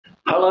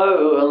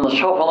Hello, and the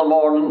top of the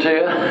morning to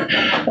you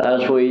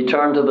as we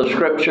turn to the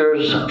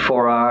scriptures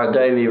for our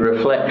daily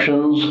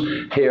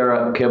reflections here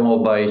at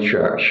Kimmel Bay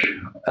Church.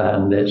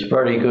 And it's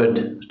very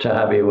good to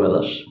have you with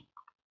us.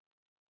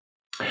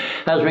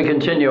 As we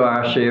continue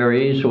our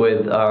series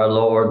with our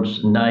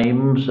Lord's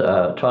names,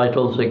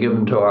 titles are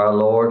given to our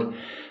Lord,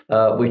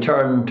 we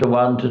turn to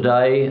one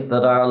today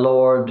that our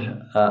Lord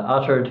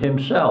uttered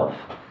himself.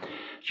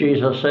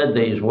 Jesus said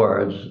these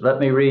words. Let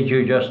me read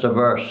you just a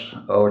verse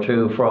or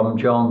two from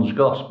John's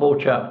Gospel,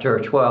 chapter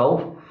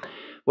 12,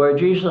 where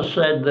Jesus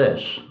said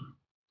this,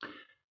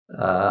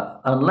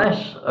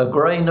 unless a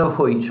grain of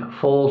wheat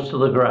falls to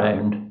the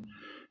ground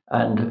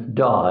and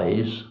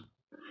dies,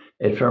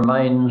 it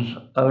remains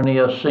only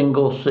a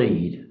single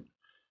seed.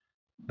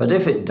 But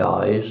if it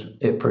dies,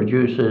 it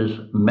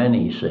produces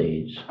many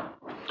seeds.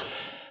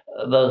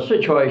 The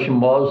situation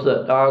was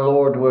that our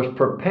Lord was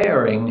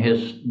preparing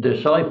his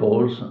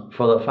disciples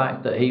for the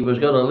fact that he was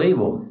going to leave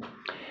them.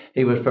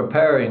 He was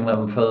preparing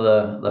them for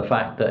the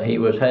fact that he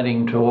was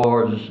heading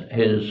towards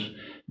his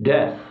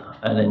death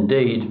and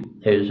indeed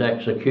his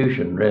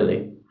execution,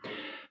 really.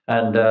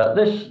 And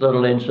this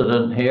little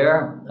incident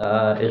here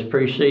is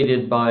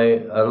preceded by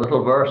a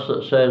little verse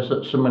that says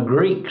that some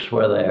Greeks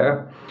were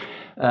there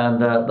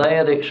and they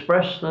had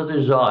expressed the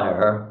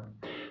desire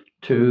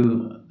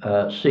to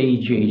see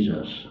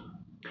Jesus.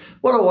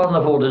 What a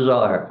wonderful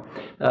desire.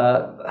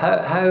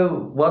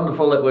 How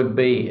wonderful it would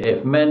be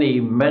if many,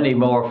 many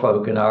more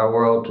folk in our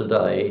world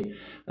today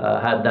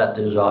had that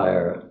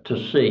desire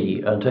to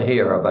see and to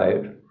hear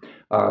about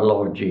our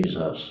Lord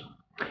Jesus.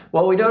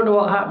 Well, we don't know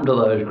what happened to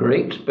those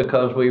Greeks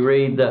because we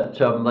read that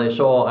they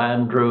saw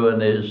Andrew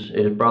and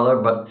his brother,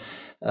 but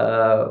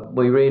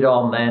we read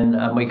on then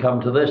and we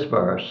come to this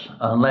verse,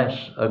 unless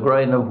a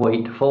grain of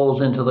wheat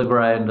falls into the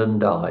ground and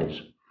dies,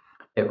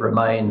 it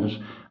remains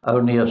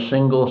only a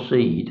single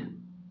seed.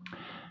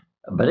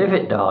 But if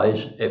it dies,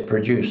 it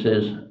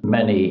produces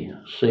many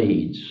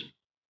seeds.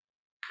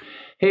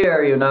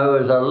 Here, you know,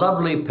 is a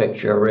lovely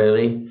picture,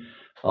 really,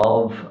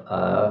 of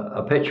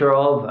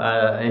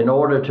in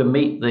order to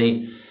meet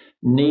the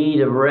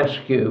need of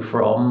rescue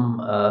from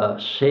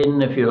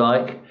sin, if you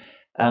like,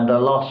 and a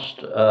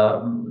lost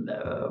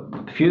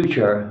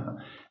future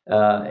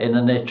in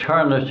an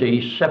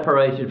eternity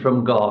separated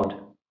from God,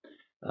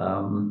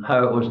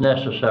 how it was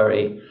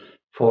necessary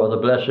for the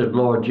blessed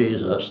Lord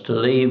Jesus to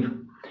leave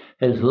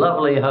his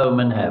lovely home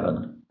in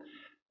heaven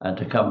and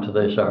to come to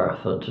this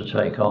earth and to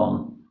take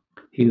on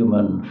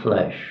human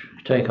flesh,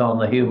 take on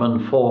the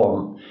human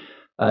form,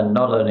 and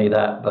not only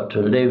that, but to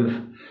live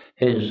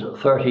his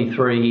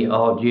 33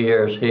 odd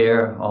years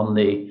here on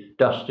the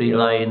dusty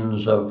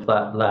lanes of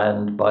that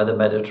land by the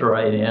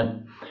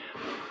Mediterranean,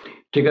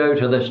 to go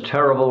to this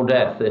terrible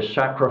death, this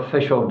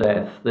sacrificial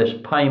death, this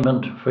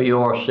payment for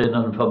your sin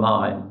and for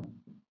mine,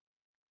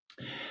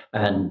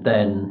 and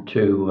then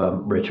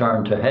to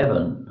return to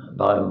heaven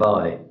by and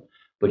by,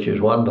 which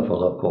is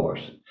wonderful, of course.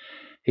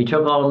 He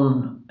took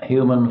on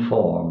human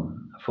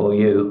form for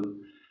you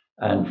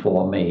and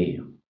for me.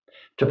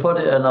 To put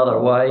it another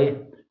way,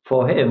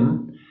 for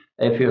him,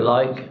 if you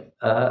like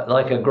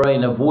a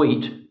grain of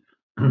wheat,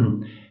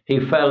 he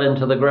fell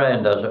into the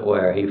ground, as it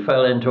were. He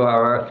fell into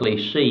our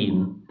earthly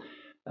scene,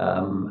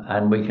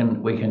 and we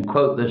can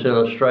quote this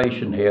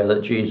illustration here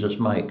that Jesus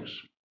makes.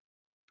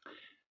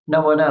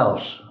 No one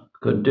else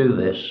could do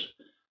this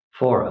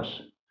for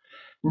us.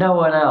 No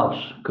one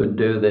else could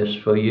do this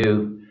for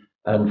you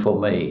and for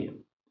me.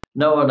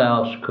 No one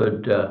else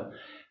could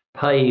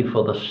pay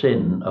for the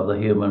sin of the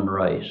human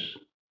race.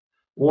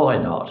 Why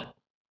not?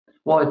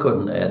 Why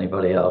couldn't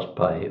anybody else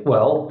pay?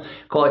 Well,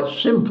 quite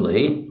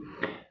simply,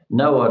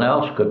 no one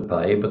else could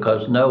pay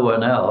because no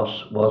one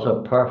else was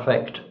a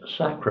perfect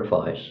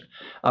sacrifice.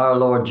 Our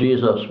Lord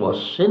Jesus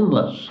was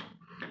sinless,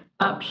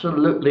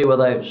 absolutely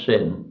without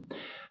sin,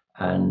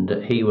 and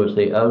he was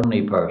the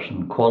only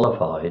person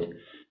qualified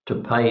to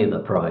pay the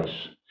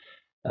price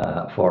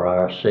for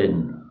our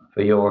sin,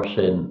 for your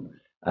sin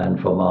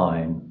and for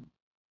mine.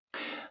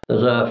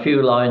 There's a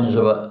few lines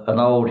of an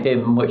old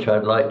hymn which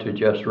I'd like to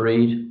just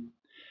read,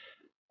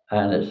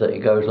 and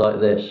it goes like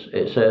this.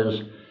 It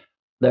says,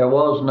 there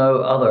was no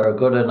other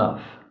good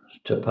enough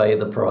to pay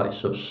the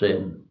price of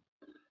sin.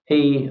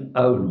 He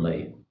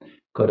only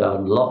could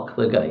unlock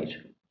the gate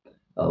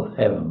of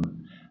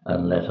heaven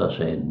and let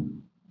us in.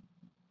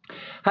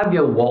 Have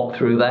you walked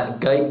through that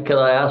gate, can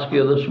I ask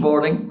you this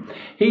morning?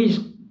 He's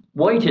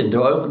waiting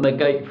to open the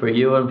gate for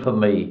you and for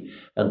me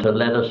and to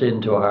let us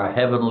into our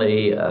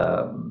heavenly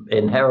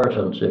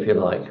inheritance, if you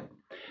like.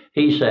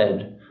 He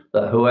said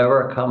that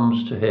whoever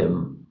comes to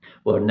him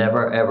will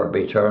never, ever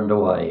be turned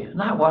away. Isn't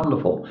that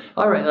wonderful?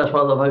 I reckon that's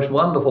one of the most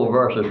wonderful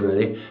verses,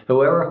 really.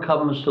 Whoever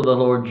comes to the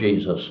Lord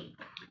Jesus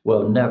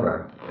will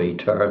never be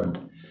turned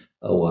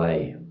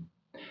away.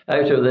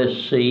 Out of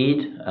this seed,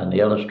 and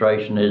the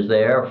illustration is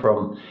there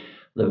from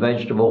the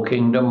vegetable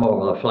kingdom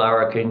or the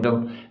flower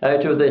kingdom,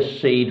 out of this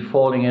seed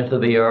falling into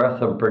the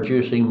earth and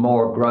producing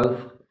more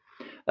growth,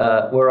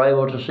 we're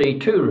able to see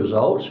two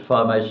results, if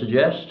I may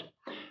suggest.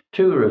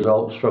 two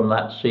results from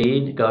that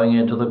seed going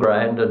into the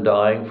ground and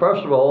dying.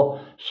 First of all,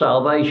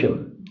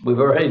 salvation. We've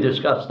already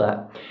discussed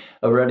that,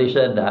 already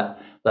said that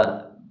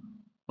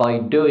by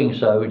doing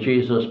so,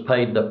 Jesus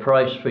paid the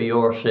price for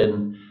your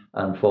sin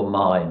and for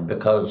mine,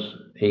 because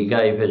he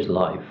gave his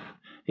life.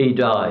 He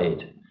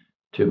died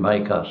to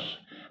make us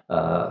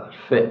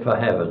fit for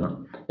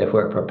heaven if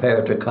we're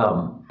prepared to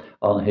come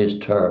on his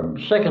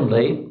terms.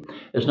 Secondly,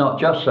 it's not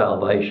just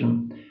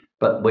salvation,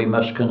 but we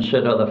must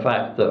consider the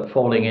fact that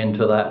falling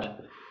into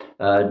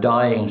that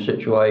dying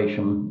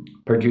situation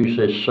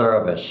produces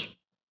service.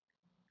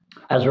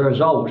 As a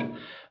result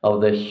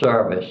of this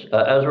service,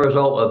 as a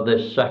result of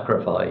this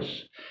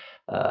sacrifice,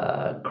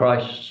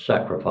 Christ's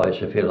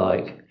sacrifice, if you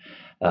like,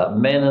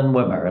 men and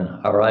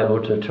women are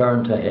able to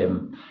turn to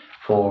him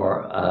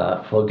for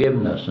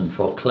forgiveness and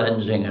for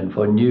cleansing and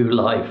for new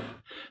life.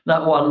 Isn't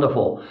that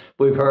wonderful?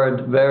 We've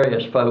heard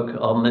various folk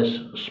on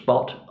this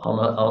spot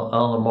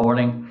on the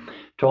morning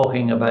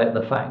talking about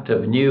the fact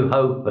of new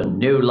hope and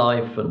new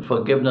life and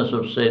forgiveness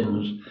of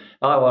sins.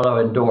 I want to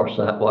endorse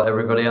that, what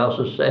everybody else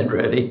has said,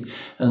 really,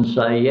 and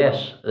say,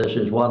 yes, this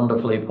is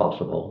wonderfully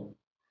possible.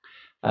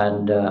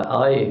 And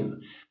I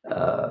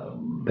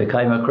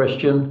became a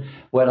Christian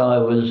when I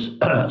was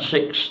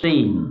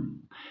 16,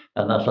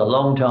 and that's a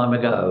long time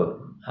ago.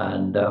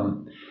 And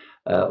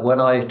when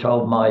I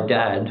told my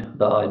dad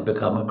that I'd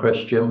become a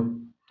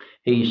Christian,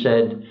 he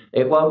said,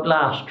 "It won't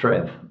last,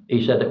 Trev."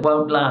 He said, "It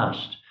won't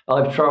last.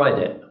 I've tried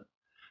it."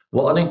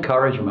 What an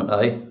encouragement,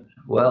 eh?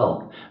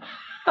 Well,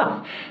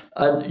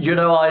 and you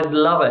know, I'd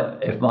love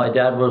it if my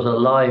dad was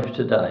alive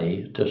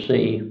today to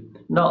see,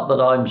 not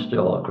that I'm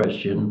still a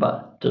Christian,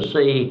 but to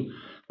see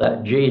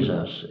that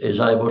Jesus is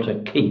able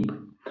to keep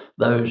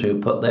those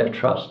who put their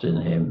trust in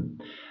him.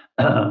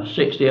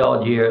 60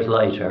 odd years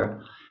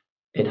later,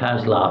 it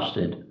has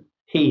lasted.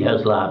 He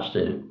has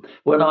lasted.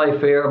 When I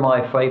fear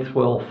my faith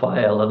will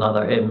fail,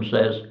 another hymn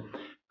says,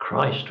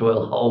 Christ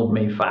will hold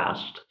me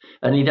fast.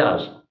 And he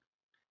does.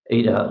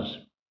 He does.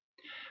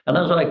 And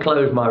as I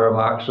close my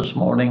remarks this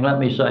morning, let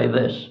me say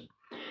this,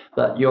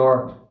 that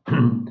you're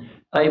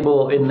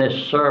able in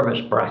this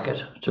service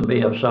bracket to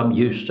be of some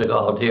use to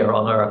God here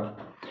on earth.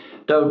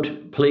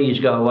 Don't please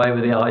go away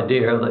with the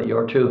idea that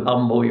you're too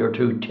humble, you're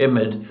too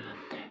timid,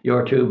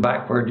 you're too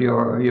backward,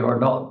 you're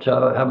not,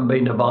 haven't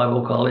been to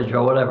Bible college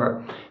or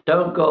whatever.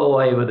 Don't go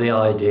away with the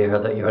idea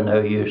that you're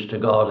no use to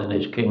God and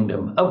his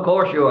kingdom. Of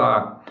course you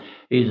are.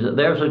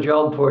 There's a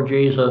job for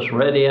Jesus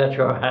ready at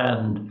your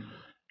hand.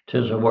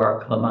 'Tis a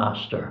work the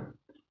Master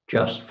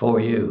just for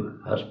you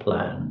has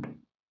planned.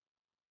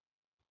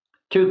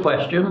 Two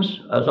questions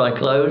as I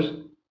close.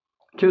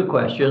 Two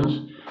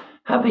questions.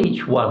 Have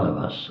each one of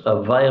us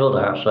availed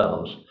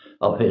ourselves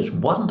of his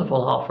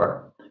wonderful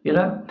offer? You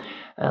know,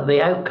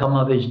 the outcome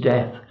of his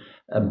death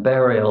and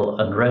burial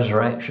and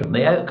resurrection,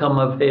 the outcome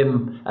of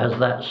him as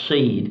that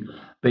seed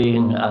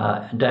being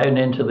down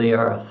into the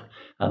earth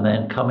and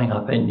then coming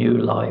up in new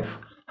life.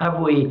 Have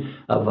we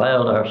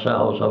availed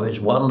ourselves of his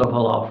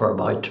wonderful offer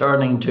by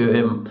turning to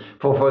him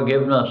for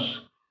forgiveness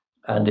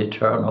and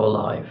eternal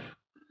life?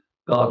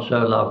 God so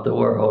loved the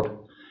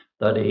world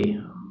that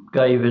he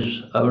gave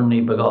his only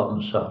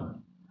begotten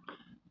Son,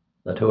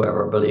 that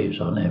whoever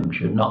believes on him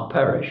should not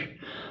perish,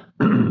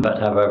 but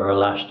have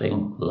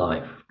everlasting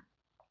life.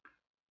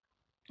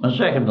 And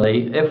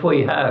secondly, if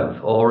we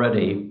have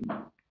already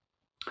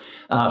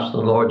asked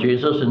the Lord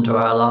Jesus into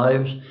our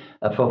lives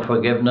for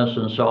forgiveness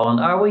and so on,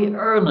 are we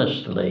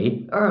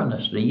earnestly,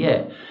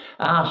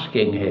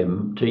 asking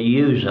him to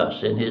use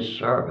us in his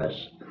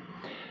service?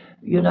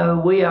 You know,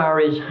 we are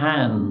his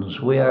hands,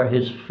 we are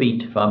his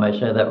feet, if I may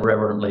say that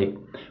reverently.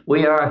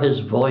 We are his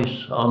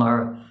voice on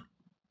earth.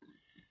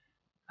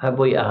 Have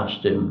we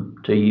asked him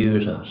to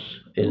use us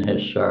in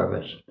his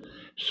service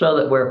so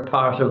that we're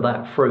part of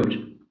that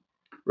fruit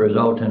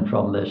resulting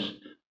from this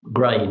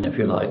grain, if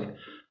you like,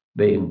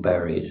 being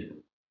buried?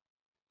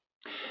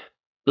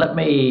 Let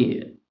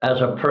me, as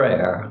a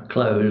prayer,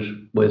 close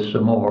with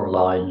some more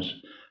lines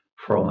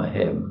from a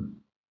hymn.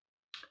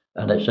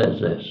 And it says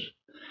this: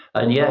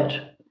 "And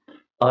yet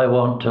I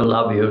want to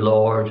love you,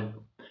 Lord.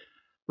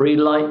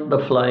 Relight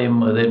the flame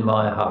within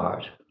my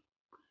heart,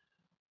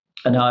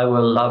 and I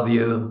will love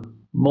you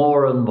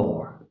more and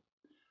more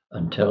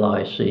until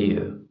I see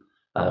you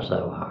as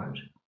thou art."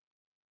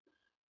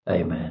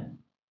 Amen.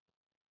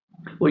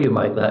 Will you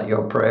make that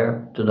your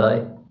prayer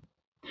today?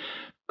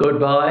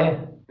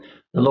 Goodbye.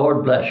 The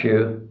Lord bless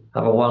you.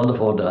 Have a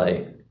wonderful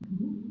day.